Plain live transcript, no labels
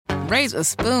raise a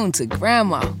spoon to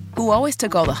Grandma, who always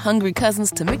took all the hungry cousins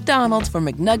to McDonald's for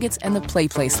McNuggets and the Play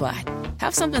Slide.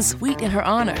 Have something sweet in her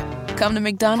honor. Come to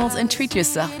McDonald's and treat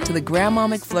yourself to the Grandma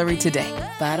McFlurry today.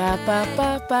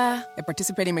 Ba-da-ba-ba-ba. At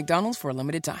participating McDonald's for a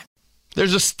limited time.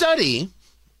 There's a study,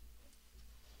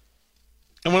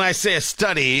 and when I say a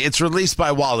study, it's released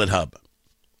by Wallet Hub.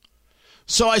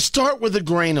 So I start with a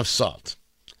grain of salt.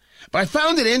 But I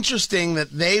found it interesting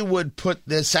that they would put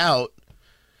this out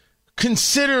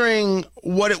considering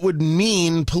what it would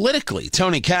mean politically.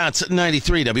 Tony Katz,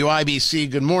 93 WIBC,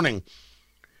 good morning.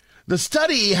 The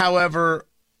study, however,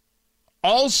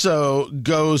 also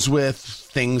goes with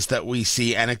things that we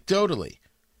see anecdotally.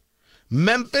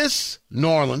 Memphis, New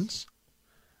Orleans,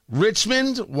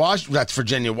 Richmond, that's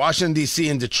Virginia, Washington, D.C.,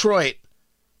 and Detroit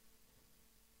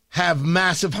have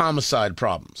massive homicide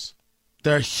problems.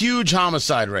 There are huge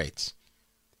homicide rates.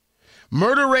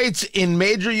 Murder rates in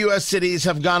major U.S. cities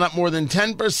have gone up more than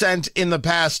 10% in the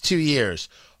past 2 years.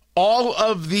 All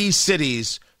of these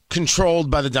cities controlled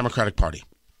by the Democratic Party.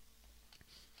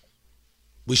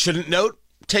 We shouldn't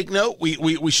take note.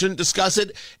 We shouldn't discuss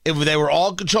it. If they were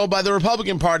all controlled by the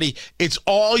Republican Party, it's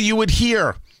all you would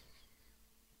hear.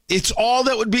 It's all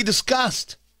that would be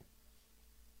discussed.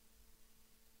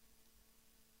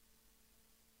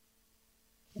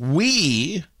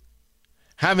 We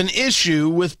have an issue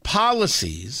with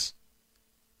policies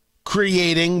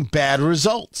creating bad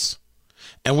results.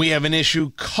 And we have an issue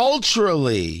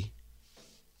culturally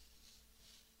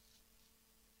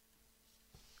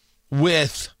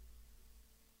with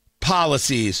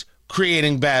policies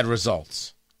creating bad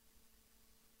results.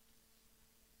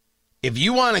 If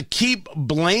you want to keep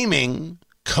blaming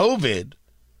COVID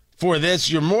for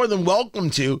this, you're more than welcome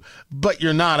to, but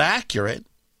you're not accurate.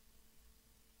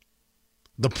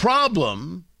 The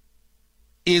problem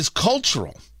is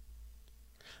cultural.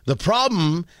 The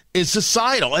problem is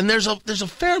societal. And there's a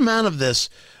fair amount of this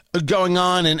going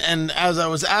on. And as I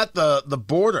was at the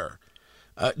border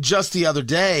just the other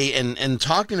day and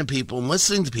talking to people and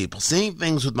listening to people, seeing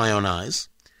things with my own eyes,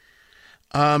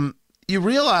 you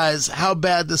realize how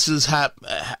bad this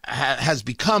has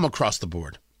become across the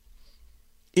board.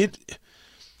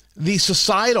 The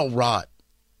societal rot,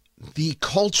 the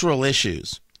cultural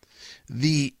issues,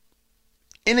 the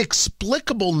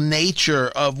inexplicable nature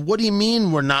of what do you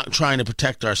mean we're not trying to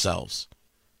protect ourselves?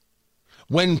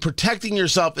 When protecting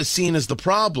yourself is seen as the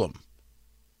problem,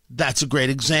 that's a great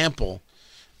example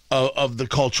of the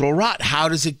cultural rot. How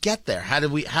does it get there? How do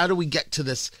we get to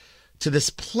this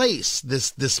place,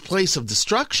 this place of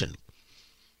destruction,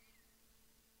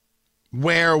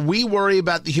 where we worry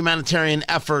about the humanitarian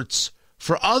efforts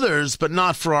for others, but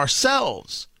not for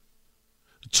ourselves?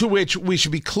 To which we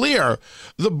should be clear,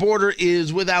 the border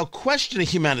is without question a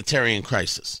humanitarian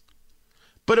crisis.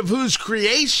 But of whose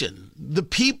creation? The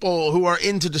people who are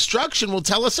into destruction will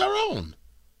tell us our own.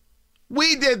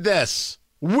 We did this.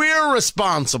 We're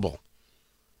responsible.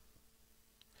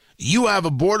 You have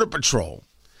a border patrol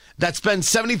that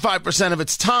spends 75% of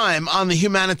its time on the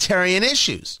humanitarian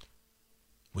issues,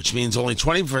 which means only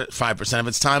 25% of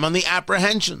its time on the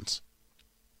apprehensions.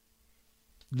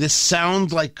 This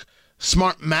sounds like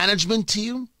smart management to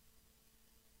you?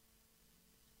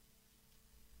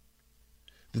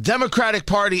 The Democratic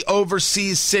Party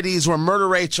oversees cities where murder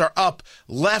rates are up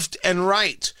left and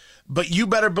right. But you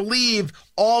better believe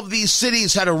all of these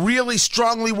cities had a really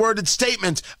strongly worded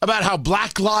statement about how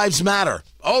Black Lives Matter.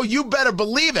 Oh, you better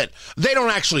believe it. They don't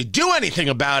actually do anything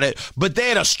about it, but they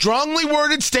had a strongly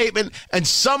worded statement, and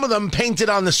some of them painted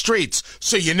on the streets.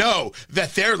 So you know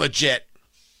that they're legit.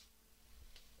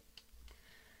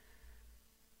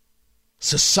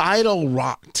 Societal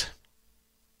rot.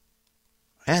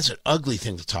 That's an ugly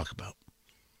thing to talk about.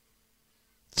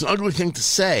 It's an ugly thing to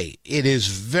say. It is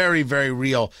very, very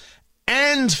real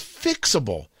and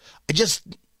fixable. I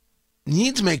just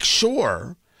need to make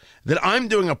sure that I'm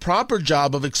doing a proper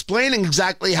job of explaining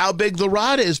exactly how big the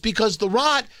rot is, because the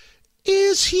rot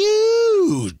is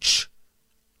huge.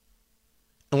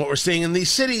 And what we're seeing in these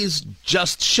cities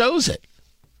just shows it.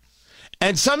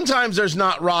 And sometimes there's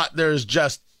not rot, there's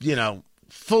just,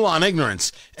 full-on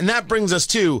ignorance. And that brings us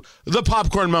to the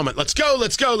popcorn moment. Let's go,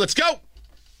 let's go, let's go.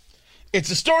 It's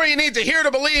a story you need to hear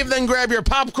to believe, then grab your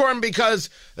popcorn, because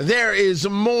there is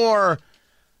more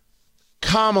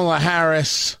Kamala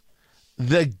Harris,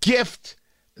 the gift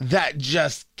that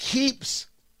just keeps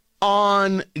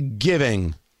on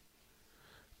giving.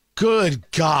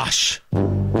 Good gosh.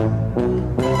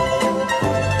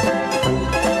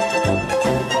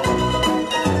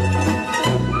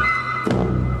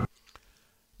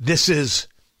 This is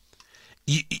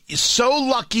so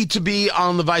lucky to be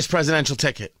on the vice presidential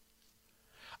ticket.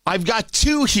 I've got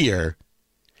two here,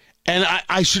 and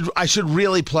I should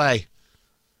really play.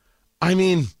 I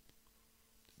mean,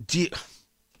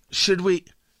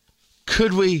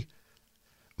 could we?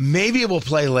 Maybe we'll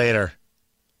play later.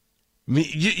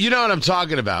 You know what I'm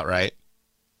talking about, right?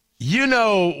 You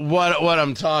know what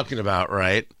I'm talking about,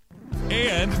 right?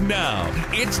 And now,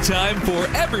 it's time for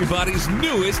everybody's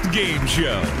newest game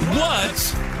show.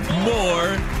 What's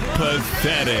More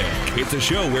Pathetic? It's a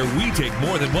show where we take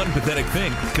more than one pathetic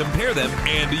thing, compare them,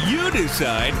 and you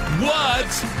decide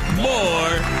what's more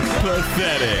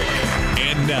pathetic.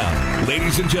 And now,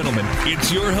 ladies and gentlemen,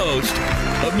 it's your host,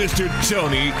 Mr.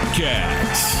 Tony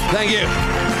Katz. Thank you.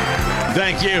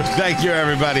 Thank you,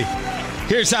 everybody.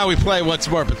 Here's how we play What's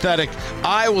More Pathetic.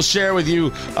 I will share with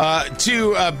you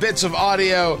two bits of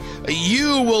audio.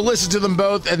 You will listen to them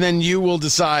both, and then you will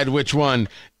decide which one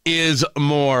is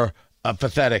more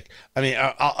pathetic. I mean,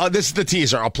 this is the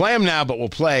teaser. I'll play them now, but we'll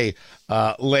play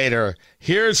later.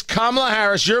 Here's Kamala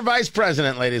Harris, your vice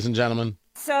president, ladies and gentlemen.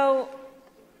 So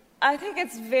I think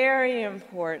it's very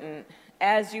important,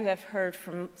 as you have heard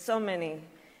from so many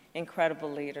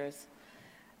incredible leaders,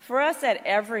 for us at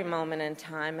every moment in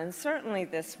time, and certainly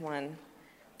this one,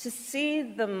 to see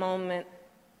the moment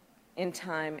in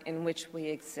time in which we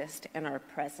exist and are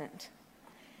present,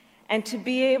 and to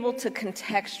be able to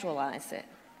contextualize it,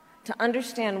 to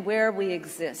understand where we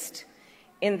exist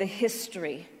in the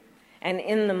history and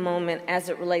in the moment as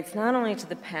it relates not only to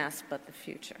the past but the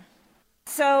future.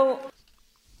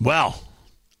 Well,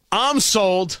 I'm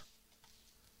sold.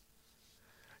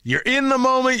 You're in the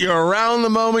moment, you're around the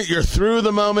moment, you're through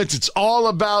the moments. It's all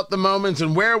about the moments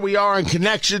and where we are in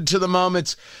connection to the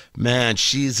moments. Man,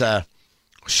 she's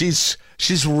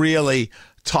really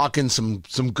talking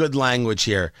some good language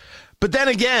here. But then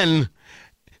again,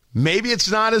 maybe it's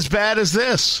not as bad as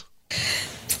this.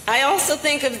 I also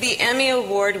think of the Emmy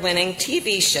Award-winning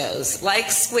TV shows like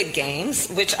Squid Games,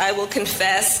 which I will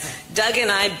confess Doug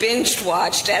and I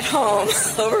binge-watched at home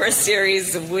over a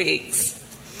series of weeks.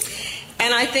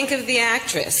 And I think of the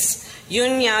actress,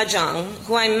 Yoon Ya-jung,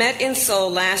 who I met in Seoul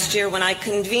last year when I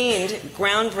convened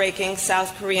groundbreaking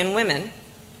South Korean women.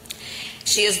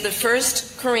 She is the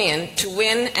first Korean to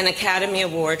win an Academy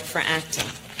Award for acting.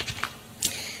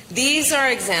 These are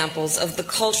examples of the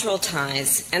cultural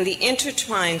ties and the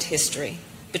intertwined history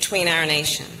between our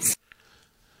nations.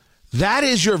 That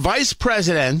is your vice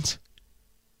president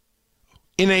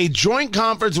in a joint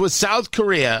conference with South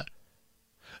Korea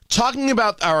talking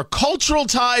about our cultural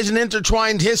ties and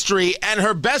intertwined history, and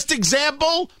her best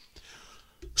example,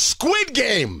 Squid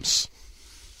Games.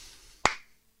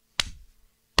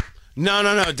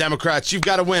 No, Democrats, you've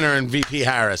got a winner in VP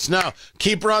Harris. No,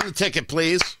 keep her on the ticket,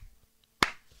 please.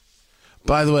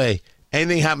 By the way,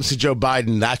 anything happens to Joe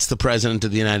Biden, that's the president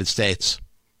of the United States.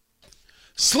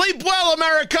 Sleep well,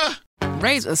 America!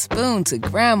 Raise a spoon to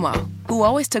Grandma, who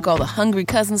always took all the hungry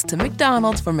cousins to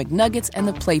McDonald's for McNuggets and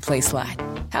the Play Slide.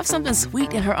 Have something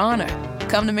sweet in her honor.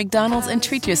 Come to McDonald's and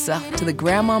treat yourself to the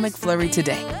Grandma McFlurry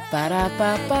today.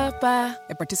 Ba-da-ba-ba-ba.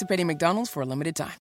 At participating McDonald's for a limited time.